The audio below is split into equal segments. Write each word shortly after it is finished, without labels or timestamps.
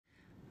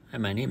Hi,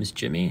 my name is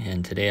Jimmy,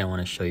 and today I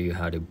want to show you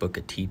how to book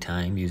a tee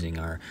time using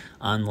our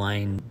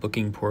online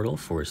booking portal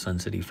for Sun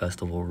City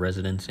Festival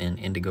residents and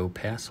Indigo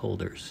pass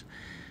holders.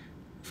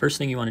 First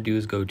thing you want to do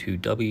is go to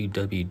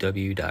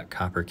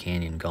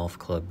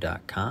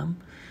www.coppercanyongolfclub.com.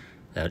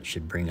 That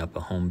should bring up a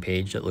home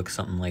page that looks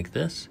something like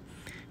this.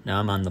 Now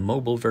I'm on the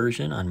mobile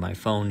version on my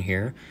phone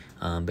here,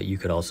 but you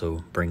could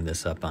also bring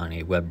this up on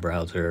a web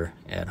browser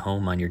at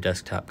home on your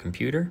desktop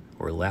computer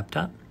or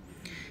laptop,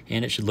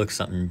 and it should look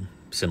something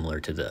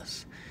similar to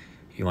this.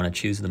 You want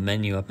to choose the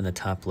menu up in the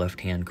top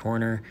left-hand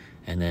corner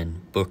and then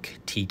book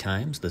tee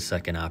times, the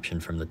second option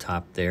from the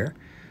top there.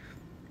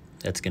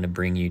 That's going to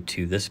bring you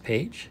to this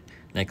page.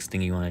 Next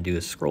thing you want to do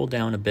is scroll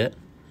down a bit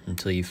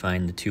until you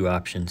find the two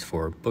options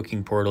for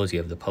booking portals. You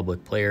have the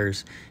public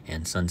players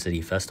and Sun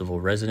City Festival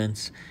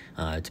residents.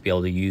 To be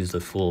able to use the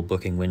full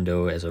booking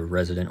window as a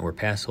resident or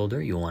pass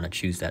holder, you'll want to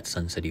choose that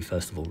Sun City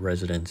Festival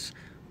residents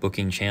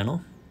booking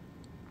channel.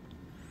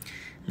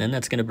 And then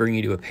that's going to bring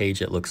you to a page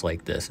that looks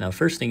like this. Now,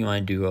 first thing you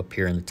want to do up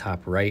here in the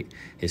top right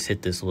is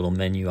hit this little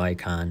menu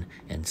icon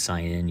and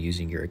sign in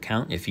using your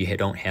account. If you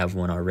don't have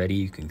one already,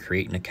 you can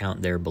create an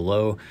account there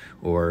below,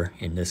 or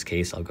in this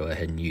case, I'll go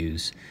ahead and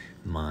use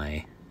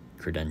my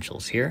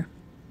credentials here.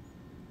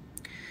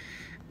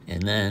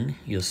 And then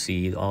you'll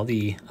see all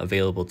the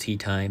available tee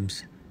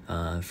times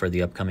for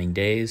the upcoming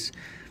days.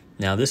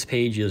 Now, this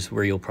page is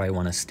where you'll probably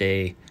want to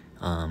stay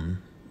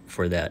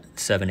for that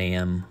 7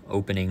 a.m.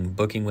 opening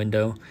booking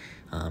window.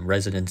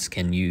 Residents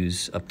can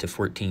use up to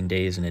 14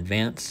 days in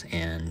advance,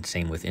 and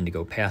same with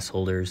Indigo pass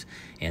holders,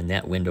 and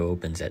that window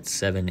opens at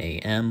 7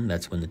 a.m.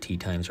 That's when the tee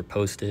times are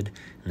posted,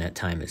 and that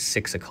time is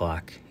 6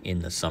 o'clock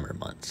in the summer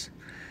months.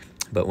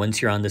 But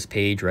once you're on this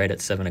page right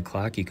at 7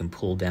 o'clock, you can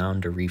pull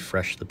down to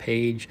refresh the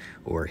page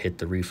or hit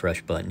the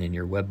refresh button in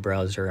your web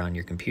browser on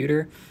your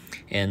computer,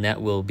 and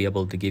that will be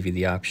able to give you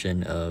the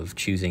option of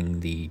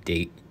choosing the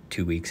date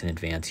 2 weeks in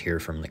advance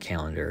here from the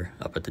calendar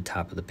up at the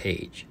top of the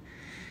page.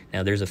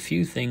 Now, there's a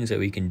few things that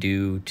we can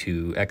do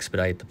to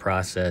expedite the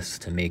process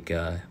to make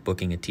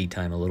booking a tee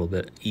time a little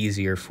bit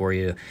easier for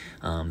you,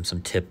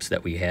 some tips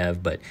that we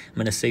have, but I'm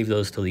going to save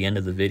those till the end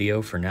of the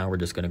video. For now, we're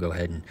just going to go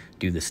ahead and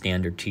do the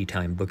standard tee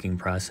time booking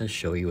process,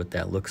 show you what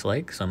that looks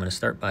like. So I'm going to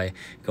start by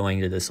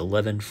going to this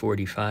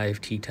 11:45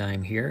 tee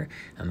time here.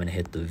 I'm going to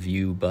hit the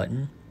view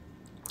button,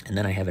 and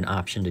then I have an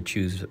option to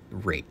choose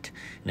rate.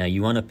 Now,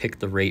 you want to pick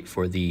the rate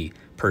for the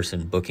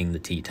person booking the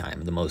tee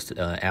time, the most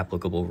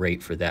applicable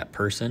rate for that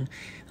person.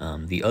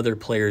 The other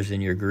players in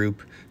your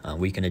group,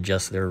 we can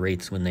adjust their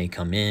rates when they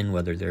come in,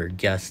 whether they're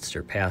guests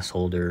or pass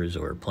holders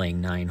or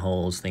playing 9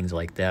 holes, things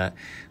like that.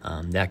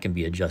 That can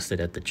be adjusted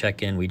at the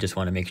check-in. We just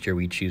want to make sure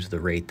we choose the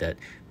rate that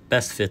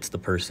best fits the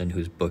person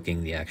who's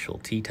booking the actual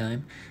tee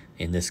time.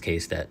 In this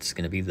case, that's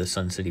going to be the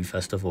Sun City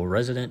Festival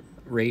resident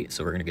rate,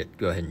 so we're going to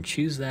go ahead and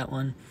choose that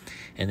one.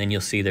 And then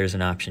you'll see there's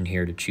an option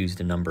here to choose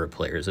the number of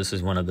players. This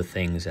is one of the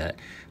things that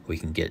we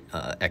can get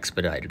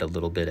expedited a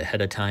little bit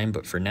ahead of time,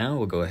 but for now,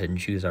 we'll go ahead and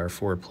choose our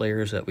 4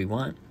 players that we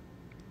want,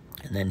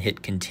 and then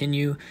hit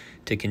continue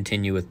to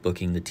continue with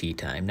booking the tee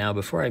time. Now,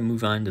 before I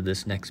move on to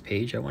this next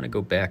page, I want to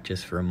go back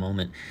just for a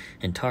moment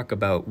and talk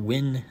about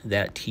when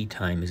that tee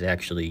time is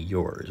actually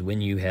yours, when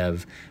you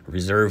have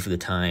reserved the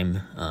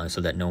time so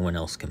that no one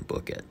else can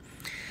book it.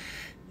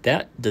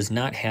 That does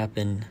not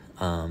happen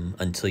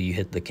until you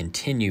hit the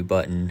continue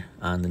button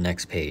on the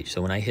next page.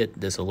 So when I hit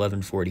this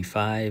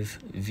 11:45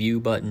 view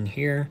button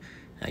here,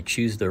 I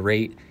choose the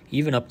rate.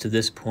 Even up to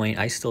this point,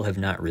 I still have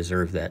not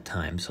reserved that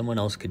time. Someone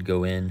else could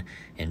go in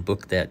and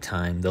book that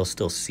time. They'll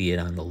still see it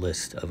on the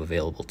list of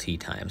available tee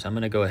times. I'm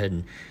going to go ahead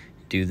and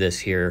do this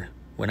here.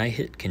 When I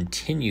hit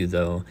continue,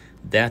 though,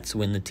 that's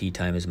when the tee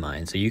time is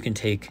mine. So you can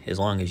take as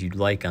long as you'd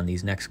like on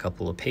these next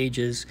couple of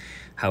pages.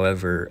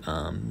 However,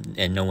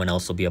 and no one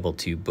else will be able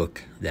to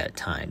book that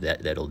time.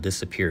 That'll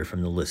disappear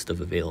from the list of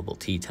available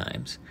tee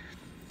times.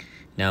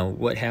 Now,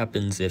 what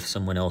happens if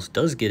someone else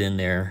does get in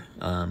there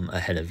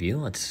ahead of you?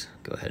 Let's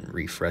go ahead and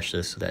refresh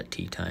this so that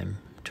tee time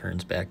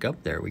turns back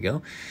up. There we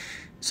go.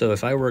 So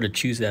if I were to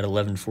choose that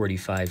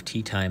 11:45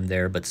 tee time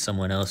there, but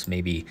someone else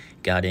maybe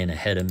got in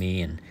ahead of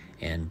me and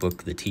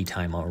booked the tee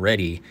time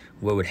already,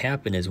 what would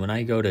happen is when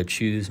I go to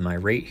choose my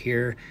rate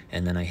here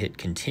and then I hit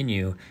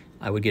continue,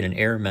 I would get an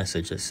error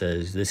message that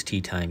says this tee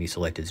time you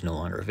selected is no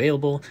longer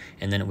available,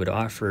 and then it would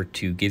offer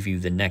to give you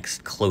the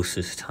next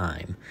closest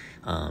time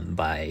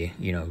by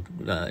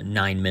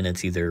 9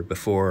 minutes either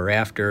before or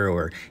after,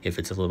 or if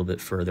it's a little bit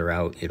further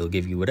out, it'll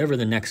give you whatever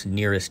the next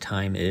nearest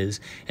time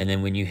is, and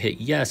then when you hit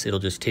yes, it'll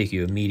just take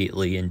you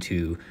immediately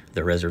into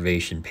the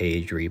reservation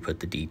page where you put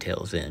the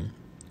details in.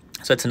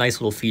 So that's a nice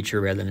little feature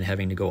rather than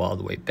having to go all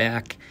the way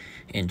back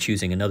and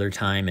choosing another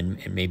time and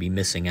maybe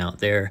missing out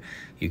there.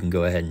 You can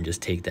go ahead and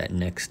just take that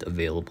next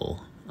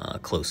available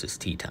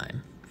closest tee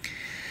time.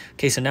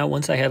 Okay, so now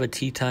once I have a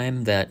tee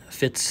time that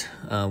fits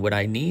what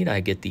I need, I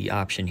get the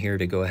option here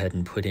to go ahead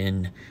and put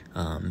in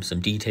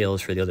some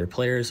details for the other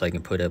players. So I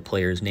can put a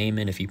player's name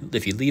in. If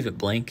you leave it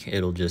blank,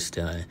 it'll just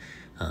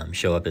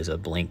show up as a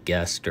blank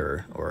guest,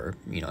 or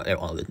you know,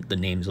 all the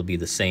names will be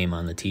the same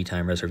on the tee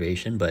time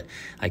reservation, but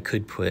I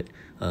could put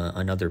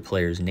another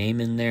player's name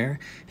in there.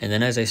 And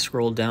then as I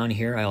scroll down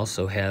here, I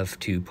also have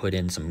to put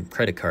in some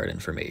credit card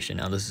information.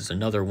 Now this is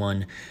another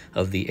one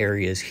of the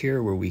areas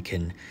here where we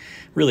can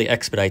really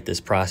expedite this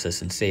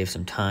process and save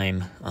some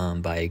time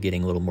by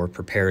getting a little more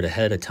prepared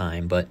ahead of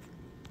time. But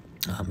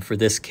for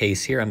this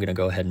case here, I'm going to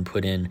go ahead and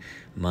put in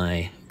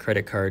my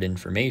credit card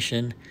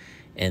information,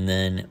 and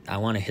then I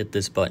want to hit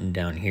this button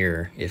down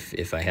here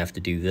if I have to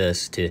do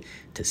this to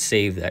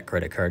save that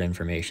credit card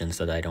information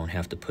so that I don't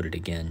have to put it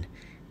again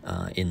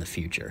in the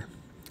future.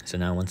 So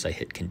now once I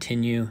hit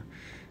continue,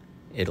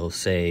 it'll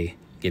say,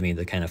 give me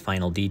the kind of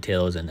final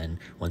details, and then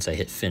once I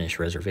hit finish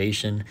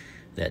reservation,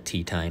 that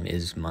tee time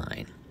is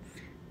mine.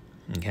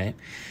 Okay,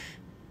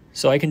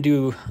 so I can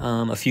do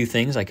a few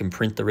things. I can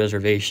print the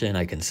reservation,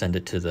 I can send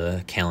it to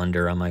the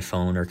calendar on my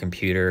phone or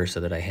computer so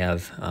that I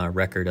have a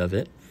record of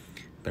it.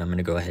 But I'm going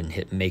to go ahead and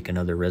hit make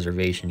another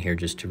reservation here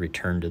just to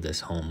return to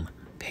this home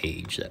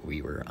page that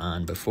we were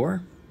on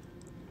before.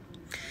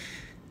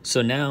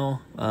 So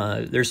now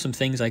there's some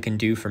things I can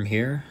do from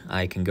here.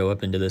 I can go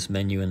up into this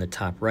menu in the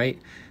top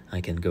right. I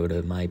can go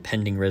to my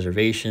pending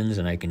reservations,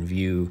 and I can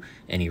view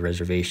any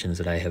reservations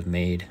that I have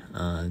made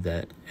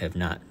that have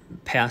not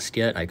passed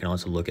yet. I can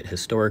also look at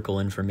historical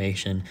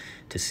information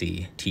to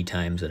see tee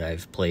times that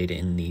I've played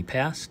in the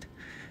past.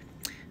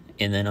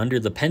 And then under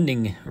the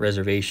pending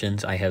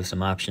reservations, I have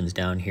some options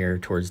down here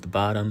towards the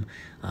bottom.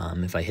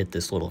 If I hit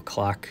this little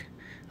clock,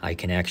 I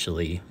can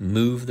actually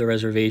move the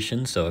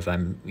reservation. So if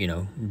I'm,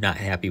 not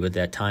happy with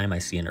that time, I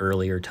see an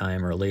earlier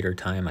time or a later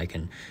time, I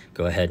can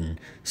go ahead and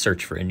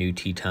search for a new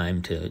tee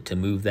time to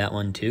move that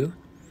one too.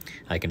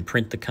 I can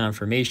print the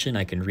confirmation.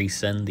 I can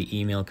resend the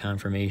email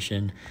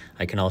confirmation.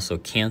 I can also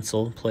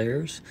cancel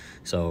players.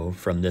 So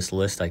from this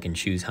list, I can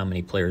choose how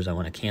many players I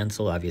want to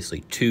cancel.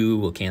 Obviously, 2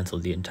 will cancel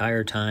the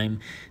entire time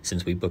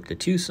since we booked a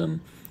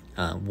twosome.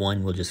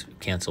 1 will just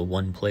cancel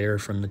 1 player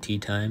from the tee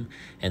time.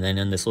 And then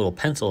in this little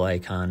pencil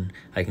icon,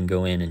 I can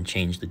go in and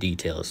change the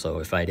details. So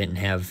if I didn't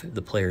have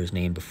the player's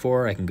name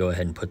before, I can go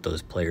ahead and put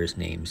those players'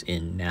 names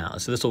in now.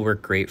 So this will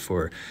work great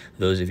for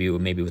those of you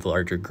maybe with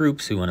larger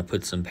groups who want to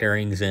put some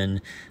pairings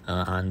in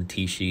on the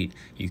tee sheet.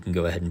 You can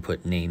go ahead and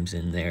put names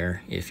in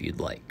there if you'd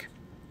like.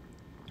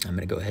 I'm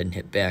going to go ahead and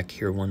hit back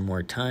here one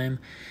more time.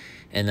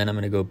 And then I'm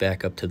going to go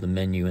back up to the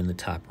menu in the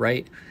top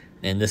right.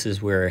 And this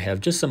is where I have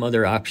just some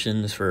other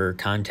options for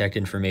contact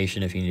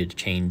information if you need to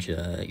change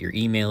your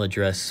email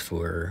address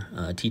for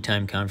tee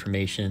time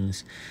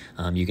confirmations.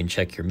 You can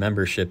check your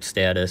membership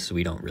status.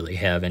 We don't really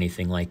have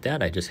anything like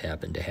that. I just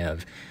happen to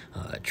have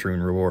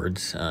Troon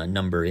Rewards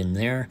number in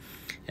there.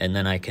 And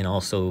then I can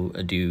also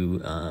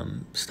do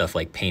stuff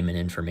like payment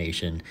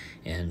information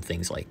and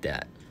things like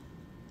that.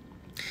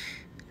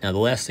 Now, the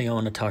last thing I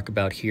want to talk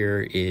about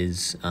here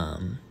is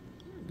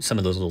some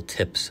of those little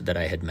tips that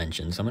I had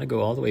mentioned. So I'm going to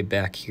go all the way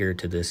back here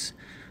to this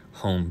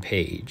home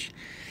page.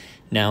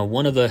 Now,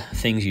 one of the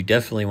things you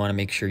definitely want to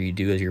make sure you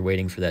do as you're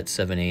waiting for that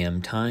 7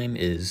 a.m. time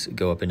is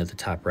go up into the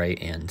top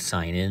right and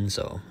sign in.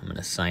 So I'm going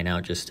to sign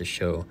out just to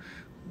show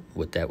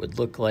what that would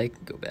look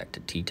like. Go back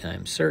to tee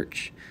time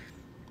search.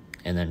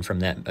 And then from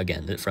that,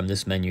 again, from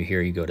this menu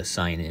here, you go to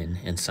sign in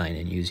and sign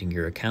in using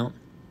your account.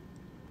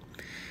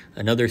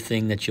 Another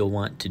thing that you'll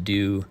want to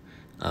do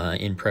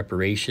in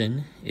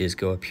preparation is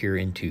go up here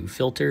into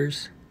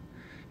filters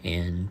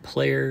and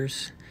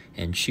players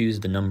and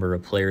choose the number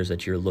of players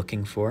that you're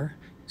looking for,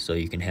 so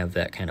you can have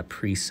that kind of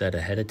preset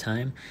ahead of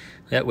time.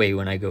 That way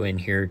when I go in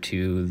here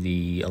to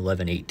the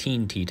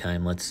 11:18 tee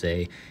time, let's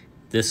say,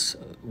 this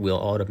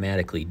will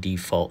automatically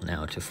default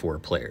now to 4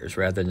 players.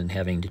 Rather than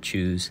having to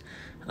choose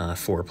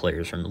 4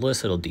 players from the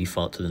list, it'll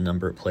default to the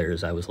number of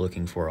players I was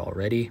looking for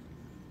already.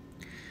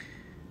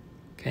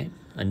 Okay.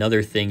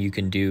 Another thing you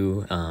can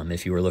do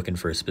if you were looking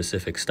for a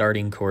specific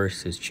starting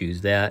course is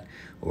choose that,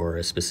 or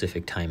a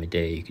specific time of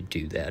day, you could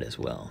do that as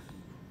well.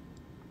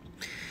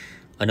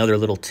 Another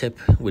little tip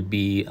would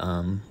be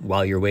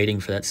while you're waiting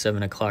for that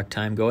 7 o'clock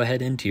time, go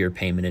ahead into your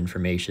payment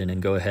information and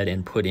go ahead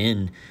and put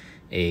in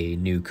a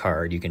new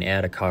card. You can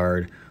add a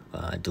card,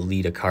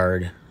 delete a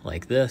card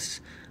like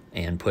this,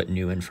 and put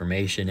new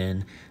information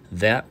in.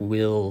 That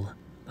will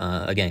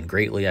again,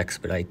 greatly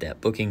expedite that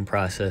booking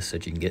process so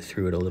that you can get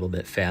through it a little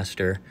bit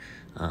faster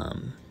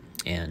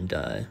and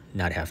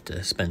not have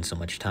to spend so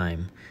much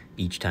time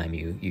each time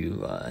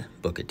you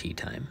book a tee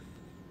time.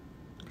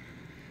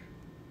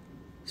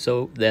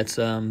 So that's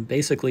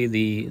basically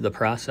the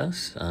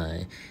process.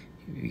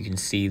 You can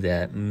see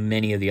that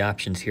many of the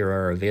options here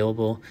are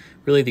available.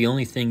 Really, the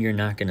only thing you're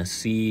not going to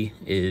see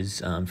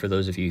is for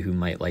those of you who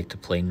might like to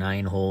play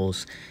 9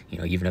 holes,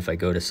 even if I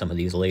go to some of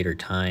these later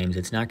times,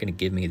 it's not going to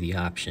give me the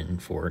option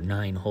for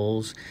 9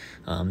 holes.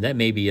 That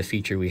may be a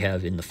feature we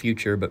have in the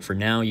future, but for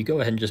now, you go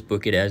ahead and just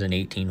book it as an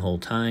 18-hole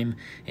time,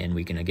 and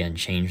we can, again,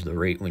 change the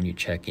rate when you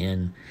check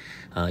in.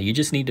 You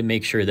just need to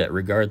make sure that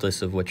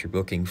regardless of what you're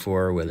booking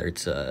for, whether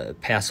it's a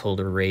pass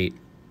holder rate,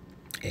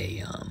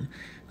 a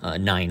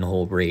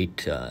 9-hole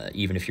rate,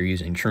 even if you're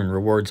using Churn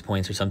Rewards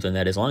points or something,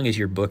 that as long as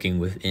you're booking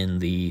within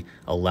the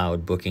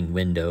allowed booking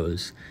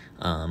windows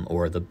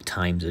or the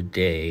times of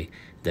day,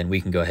 then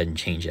we can go ahead and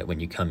change that when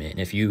you come in.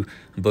 If you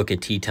book a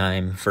tee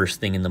time first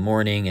thing in the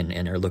morning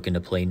and are looking to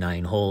play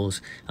 9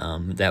 holes,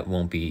 that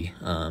won't be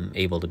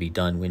able to be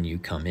done when you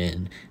come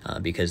in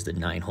because the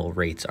 9-hole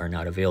rates are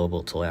not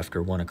available till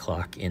after 1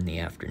 o'clock in the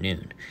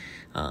afternoon.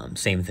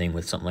 Same thing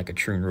with something like a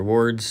Churn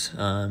Rewards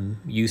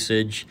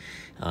usage.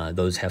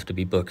 Those have to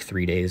be booked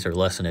 3 days or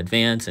less in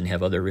advance and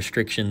have other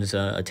restrictions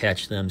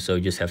attached to them, so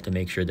you just have to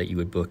make sure that you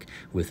would book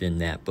within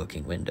that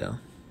booking window.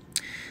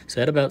 So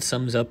that about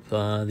sums up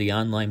the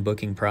online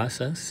booking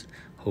process.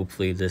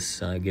 Hopefully this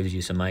gives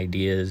you some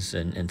ideas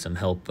and some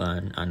help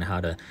on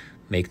how to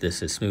make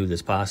this as smooth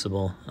as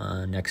possible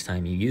next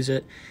time you use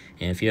it.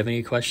 And if you have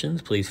any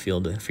questions, please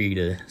feel free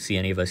to see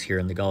any of us here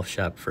in the golf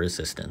shop for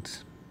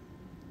assistance.